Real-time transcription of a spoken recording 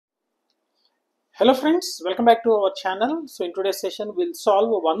Hello friends, welcome back to our channel. So in today's session we'll solve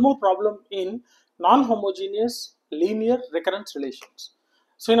one more problem in non-homogeneous linear recurrence relations.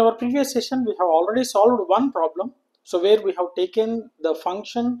 So in our previous session we have already solved one problem, so where we have taken the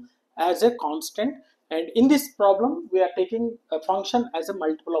function as a constant, and in this problem we are taking a function as a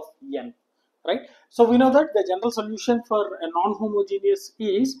multiple of n, right? So we know that the general solution for a non-homogeneous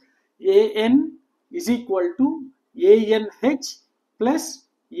is an is equal to anh plus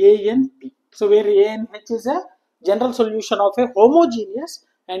anp. So where A and H is a general solution of a homogeneous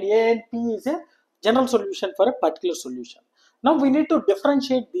and A and P is a general solution for a particular solution. Now we need to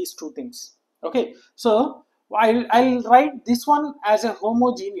differentiate these two things. Okay, so I'll write this one as a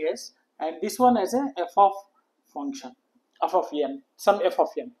homogeneous and this one as a f of function, f of n, some f of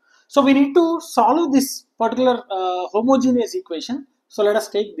n. So we need to solve this particular homogeneous equation. So let us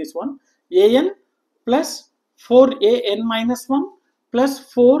take this one, an plus 4an minus 1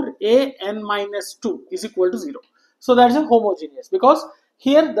 plus 4an minus 2 is equal to 0. So that is a homogeneous, because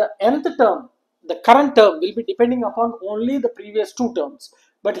here the nth term, the current term, will be depending upon only the previous two terms.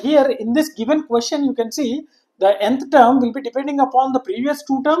 But here in this given question you can see the nth term will be depending upon the previous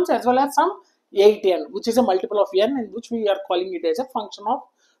two terms as well as some 8n, which is a multiple of n, and which we are calling it as a function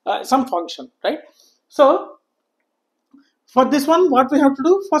of some function, right? So for this one, what we have to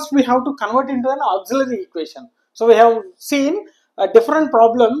do, first we have to convert into an auxiliary equation. So we have seen different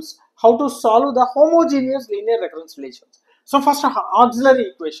problems how to solve the homogeneous linear recurrence relations. So first auxiliary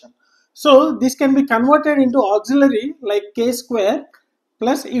equation. So this can be converted into auxiliary like k square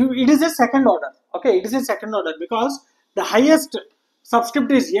plus, it is a second order. Okay, it is a second order because the highest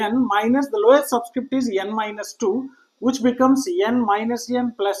subscript is n minus the lowest subscript is n minus 2, which becomes n minus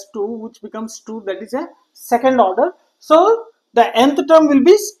n plus 2, which becomes 2, that is a second order. So the nth term will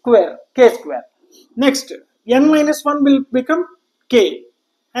be square, k square. Next, n minus 1 will become k,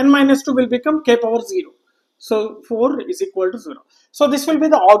 n minus 2 will become k power 0. So 4 is equal to 0. So this will be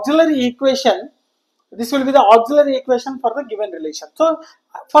the auxiliary equation. This will be the auxiliary equation for the given relation. So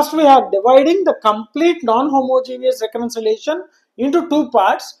first we are dividing the complete non-homogeneous recurrence relation into two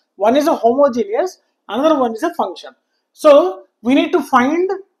parts. One is a homogeneous, another one is a function. So we need to find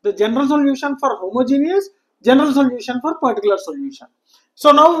the general solution for homogeneous, general solution for particular solution.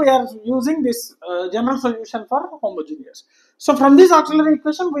 So now we are using this general solution for homogeneous. So from this auxiliary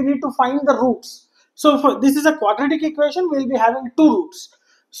equation we need to find the roots. So for this is a quadratic equation, we will be having two roots.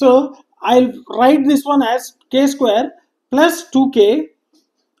 So I'll write this one as k square plus 2k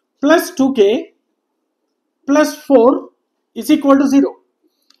plus 4 is equal to 0.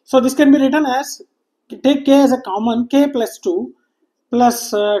 So this can be written as, take k as a common, k plus 2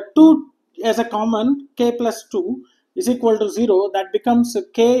 plus 2 as a common, k plus 2 is equal to 0. That becomes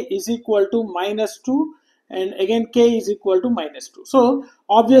k is equal to minus 2, and again k is equal to minus 2. So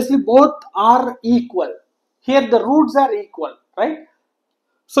obviously both are equal. Here the roots are equal, right?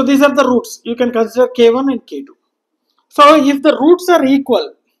 So these are the roots. You can consider k1 and k2. So if the roots are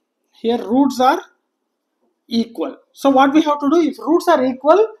equal, here roots are equal. So what we have to do, if roots are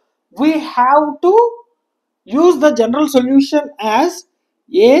equal, we have to use the general solution as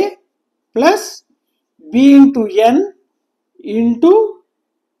a plus b into n into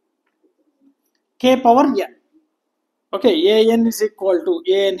k power n. Okay, an is equal to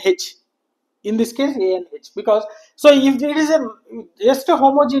a and h. In this case, a and h, because so if it is a just a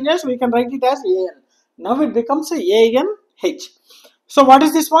homogeneous, we can write it as an. Now it becomes a an h. So what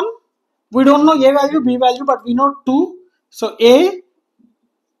is this one? We don't know a value, b value, but we know 2. So a,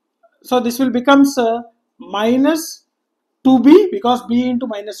 so this will becomes minus 2b, because b into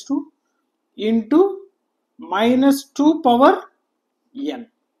minus 2 into minus 2 power n.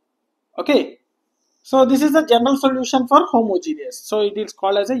 Okay, so this is the general solution for homogeneous. So it is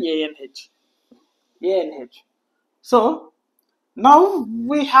called as a ANH. ANH. So now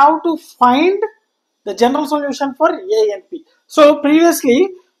we have to find the general solution for A and P. So previously,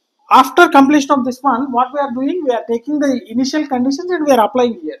 after completion of this one, what we are doing, we are taking the initial conditions and we are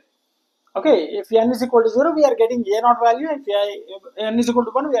applying here. Okay, if n is equal to 0, we are getting a naught value. If n is equal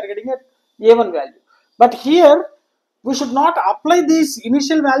to 1, we are getting a1 value. But here, we should not apply these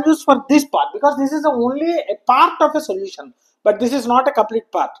initial values for this part, because this is only a part of a solution, but this is not a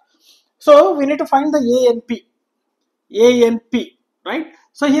complete part. So we need to find the A and P. A and P, right?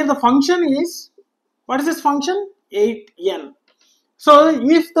 So here the function is, what is this function? 8n. So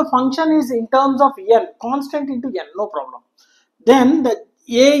if the function is in terms of n, constant into n, no problem. Then the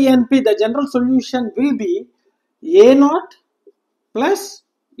A and P, the general solution will be a naught plus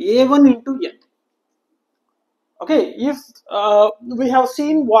a1 into n. Okay, if we have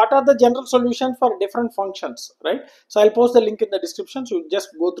seen what are the general solutions for different functions, right? So I'll post the link in the description, so you just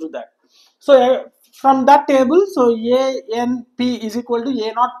go through that. So from that table, so a n p is equal to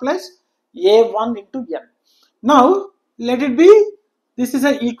a naught plus a1 into n. Now let it be, this is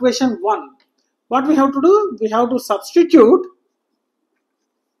a equation 1. What we have to do? We have to substitute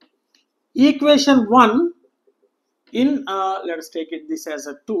equation 1 in, let us take it this as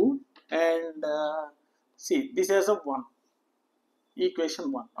a 2 and see this as a 1,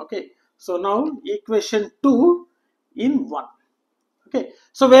 equation 1. Okay, so now equation 2 in 1. Okay,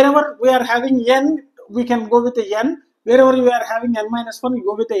 so wherever we are having n, we can go with the n. Wherever you are having n minus 1, you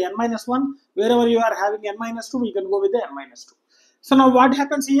go with the n minus 1. Wherever you are having n minus 2, we can go with the n minus 2. So now what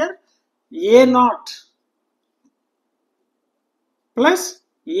happens here? A naught plus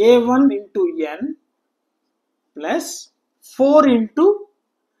a1 into n plus 4 into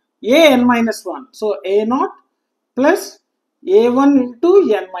a n minus 1. So a naught plus a1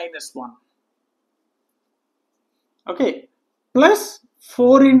 into n minus 1. Okay, plus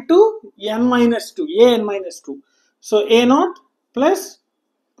 4 into n minus 2, a n minus 2. So a naught plus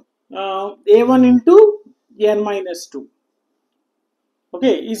a1 into n minus 2.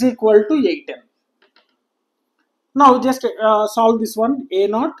 Okay, is equal to 8n. Now just solve this one. A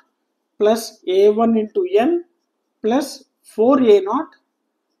naught plus a1 into n plus 4a naught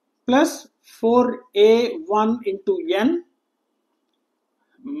plus 4a1 into n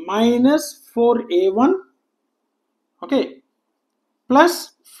minus 4a1, okay,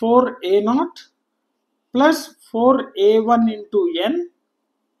 plus 4a naught plus 4a1 into n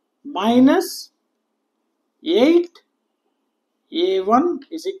minus 8a1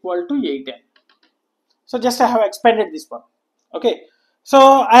 is equal to 8n. So just I have expanded this one. Okay,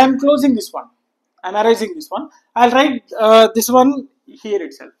 so I am closing this one. I am erasing this one. I will write this one here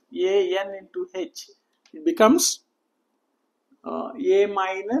itself. A n into h. It becomes a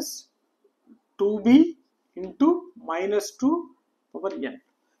minus 2b into minus 2 over n.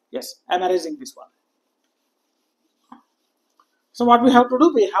 Yes, I am erasing this one. So what we have to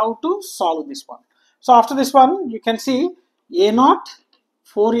do? We have to solve this one. So after this one, you can see a naught,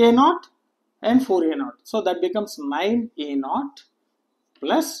 4a naught and 4a naught. So that becomes 9a naught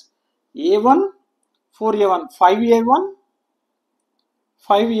plus a1, 4a1, 5a1,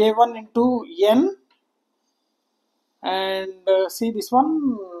 5a1 into n, and see this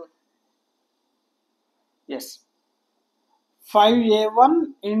one, yes,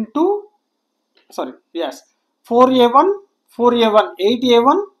 5a1 into, sorry, yes, 4a1, 4a1,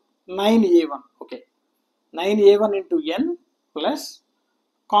 8a1, 9a1, okay, 9a1 into n plus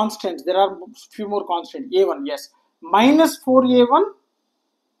constants, there are few more constants, a1, yes, minus 4a1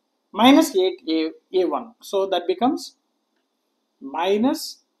 minus 8a1, so that becomes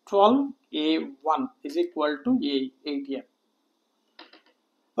minus 12a1 is equal to 8n.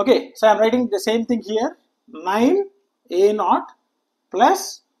 Okay, so I am writing the same thing here, 9a naught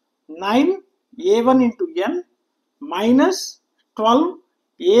plus 9a1 into n minus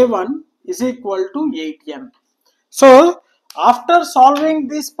 12a1 is equal to 8n. So after solving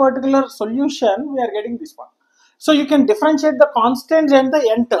this particular solution, we are getting this one. So you can differentiate the constants and the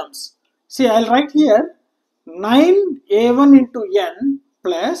n terms. See, I will write here 9a1 into n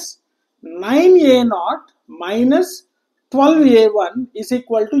plus 9a naught minus 12a1 is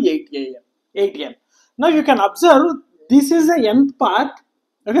equal to 8n. Now you can observe this is the nth part,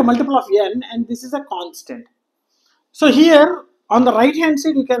 okay, multiple of n, and this is a constant. So here on the right hand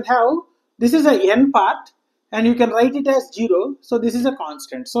side you can have, this is a n part and you can write it as 0. So this is a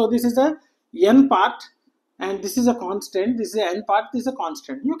constant. So this is a n part and this is a constant, this is a n part, this is a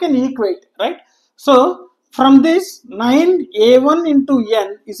constant. You can equate, right? So from this 9a1 into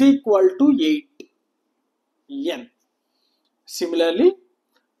n is equal to 8n. Similarly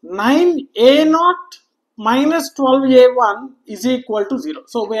 9a naught minus 12a1 is equal to 0.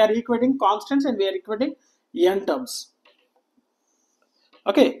 So we are equating constants and we are equating n terms.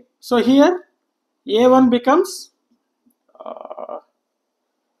 Okay, so here a1 becomes,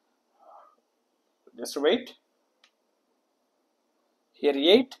 just wait, here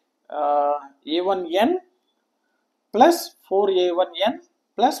 8, a1n plus 4a1n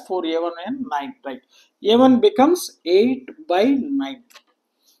plus 4a1n 9, right? a1 becomes 8 by 9,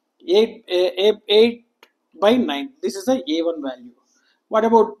 8 by 9, this is the a1 value. What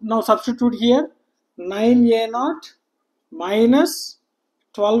about, now substitute here, 9a naught minus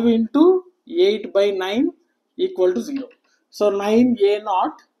 12 into 8 by 9 equal to 0. So 9a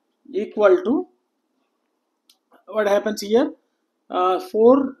naught equal to, what happens here,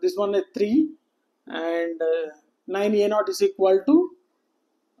 4, this one is 3, and 9a naught is equal to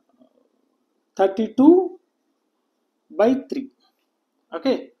 32 by 3.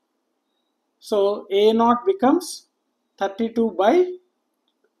 Okay, so a naught becomes 32 by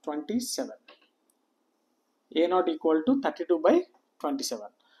 27. A naught equal to 32 by 27.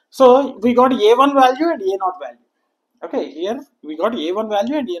 So we got A1 value and A naught value. Okay, here we got A1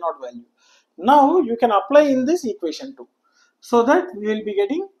 value and A naught value. Now you can apply in this equation 2. So that we will be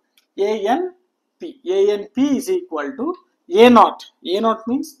getting ANP. ANP is equal to A naught. A naught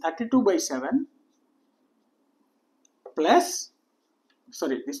means 32 by 7 plus,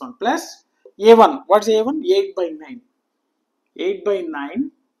 sorry, this one plus A1. What's A1? 8 by 9. 8 by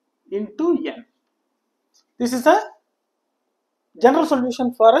 9 into N. This is the general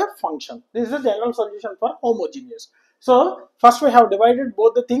solution for a function. This is the general solution for homogeneous. So first we have divided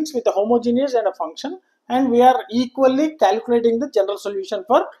both the things with a homogeneous and a function, and we are equally calculating the general solution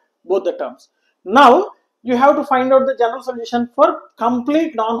for both the terms. Now you have to find out the general solution for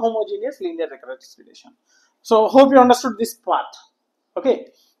complete non-homogeneous linear recurrence relation. So hope you understood this part. Okay,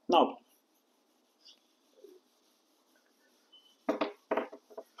 now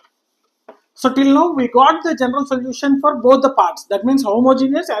so till now we got the general solution for both the parts, that means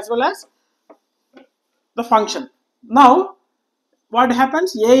homogeneous as well as the function. Now what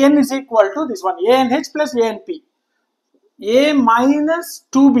happens? An is equal to this one, a and h plus a and p. A minus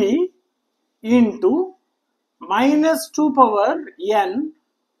 2b into minus 2 power n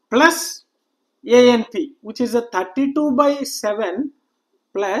plus a and p, which is a 32 by 7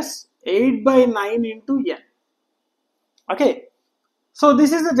 plus 8 by 9 into n. Okay, so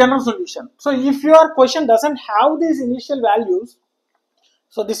this is the general solution. So if your question doesn't have these initial values,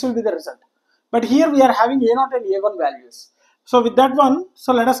 so this will be the result. But here we are having a0 and a1 values. So with that one,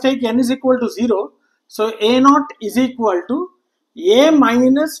 so let us take n is equal to 0. So a0 is equal to a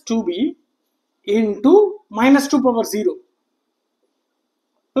minus 2b into minus 2 power 0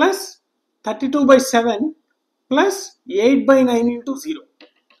 plus 32 by 7 plus 8 by 9 into 0.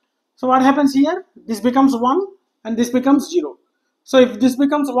 So what happens here? This becomes 1 and this becomes 0. So if this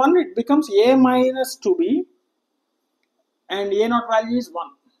becomes 1, it becomes a minus 2b and a0 value is 1.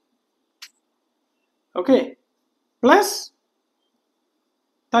 Okay, plus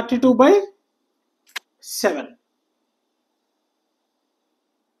 32 by 7.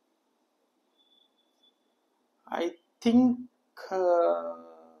 I think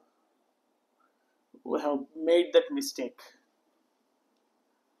we have made that mistake.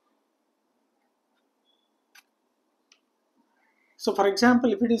 So for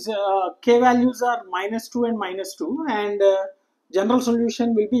example, if it is k values are minus 2 and minus 2, and general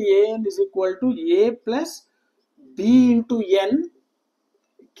solution will be an is equal to a plus b into n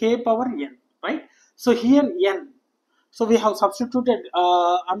k power n, right? So here n, so we have substituted,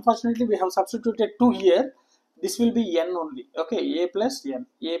 unfortunately we have substituted 2 here. This will be n only. Okay, a plus n,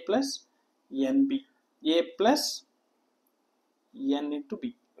 a plus nb, a plus n into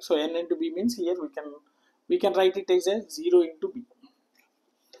b. So n into b means here we can write it as a 0 into b.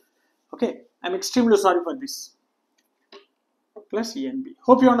 Okay, I'm extremely sorry for this. Plus enb.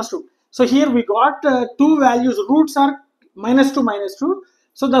 Hope you understood. So here we got two values. Roots are minus 2, minus 2.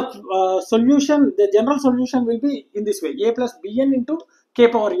 So the solution, the general solution will be in this way: a plus bn into k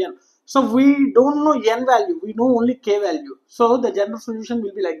power n. So we don't know n value, we know only k value. So the general solution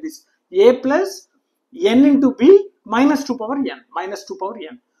will be like this: a plus n into b minus 2 power n, minus 2 power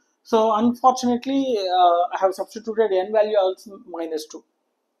n. So unfortunately, I have substituted n value also minus 2.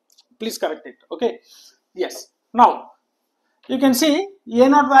 Please correct it. Okay. Yes. Now you can see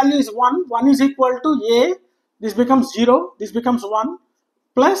a0 value is 1. 1 is equal to a. This becomes 0. This becomes 1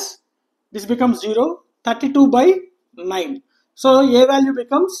 plus this becomes 0. 32 by 9. So a value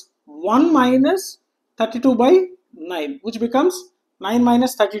becomes 1 minus 32 by 9, which becomes 9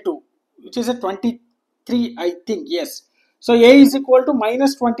 minus 32, which is a 23, I think. Yes. So a is equal to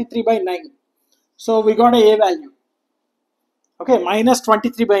minus 23 by 9. So we got a value. Okay, minus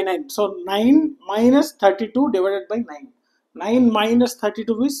 23 by 9. So 9 minus 32 divided by 9. 9 minus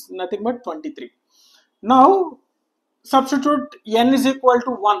 32 is nothing but 23. Now substitute n is equal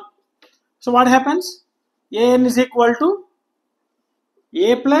to 1. So what happens? An is equal to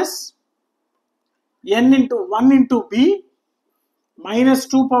a plus n into 1 into b minus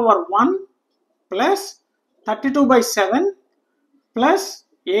 2 power 1 plus 32 by 7 plus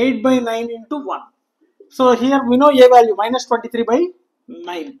 8 by 9 into 1. So here we know a value minus 23 by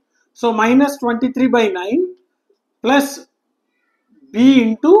 9. So minus 23 by 9 plus b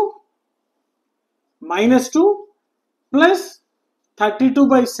into minus 2 plus 32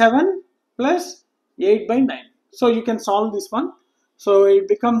 by 7 plus 8 by 9. So you can solve this one. So it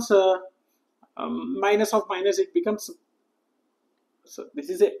becomes minus of minus, it becomes, so this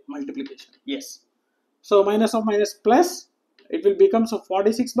is a multiplication. Yes. So minus of minus plus, it will become, so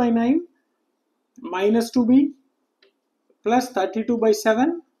 46 by 9 minus 2b plus 32 by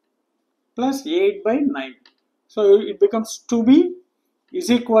 7 plus 8 by 9. So it becomes 2b is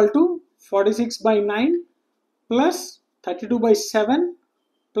equal to 46 by 9 plus 32 by 7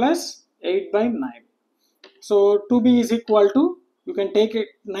 plus 8 by 9. So 2b is equal to, you can take it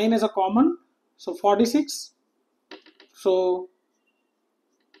 9 as a common, so 46. So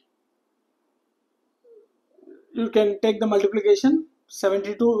you can take the multiplication,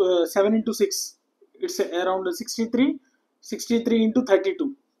 72, 7 into 6, it's around 63, 63 into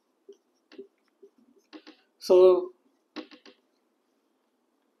 32. So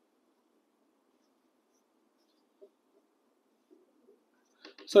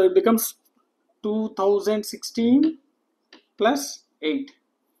it becomes 2016 plus 8.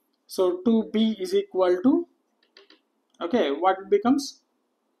 So 2b is equal to, okay, what it becomes?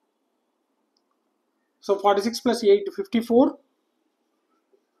 So 46 plus 8, 54,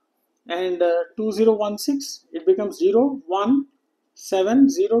 and 2016, it becomes 0, 1, 7,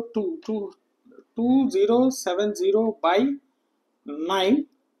 0, 2, 2070 by 9,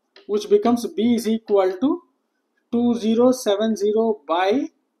 which becomes b is equal to 2070 by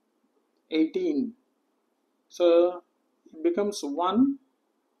 18. So it becomes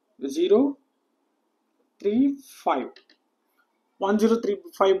 1035.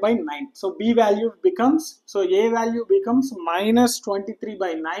 1035 by 9. So b value becomes, so a value becomes minus 23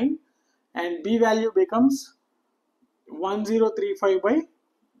 by 9 and b value becomes 1035 by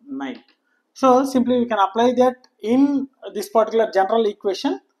 9. So simply we can apply that in this particular general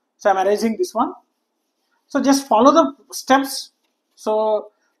equation. So I am erasing this one. So just follow the steps.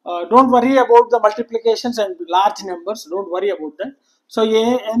 So don't worry about the multiplications and large numbers. Don't worry about that. So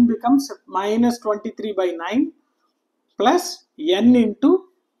an becomes minus 23 by 9 plus n into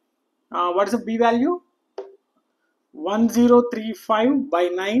what is the b value? 1035 by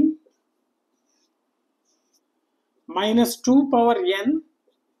 9 minus 2 power n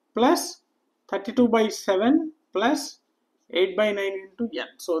plus 32 by 7 plus 8 by 9 into n.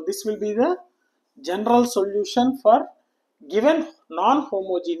 So this will be the general solution for given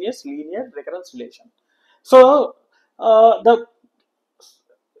non-homogeneous linear recurrence relation. So the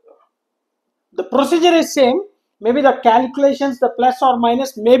procedure is same. Maybe the calculations, the plus or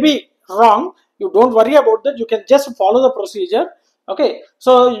minus may be wrong. You don't worry about that. You can just follow the procedure. Okay.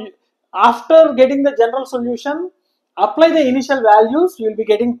 So after getting the general solution, apply the initial values. You will be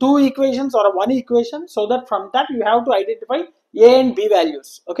getting two equations or one equation. So that from that you have to identify a and b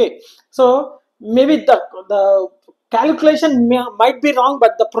values. Okay. So maybe the calculation might be wrong,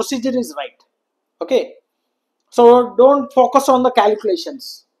 but the procedure is right. Okay. So don't focus on the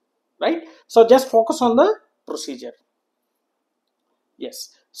calculations, right? So just focus on the procedure.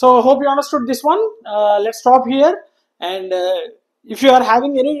 Yes. So hope you understood this one. Let's stop here. And if you are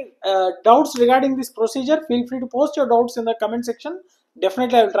having any doubts regarding this procedure, feel free to post your doubts in the comment section.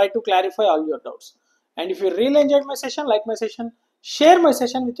 Definitely I will try to clarify all your doubts. And if you really enjoyed my session, like my session, share my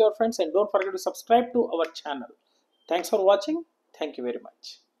session with your friends, and don't forget to subscribe to our channel. Thanks for watching. Thank you very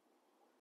much.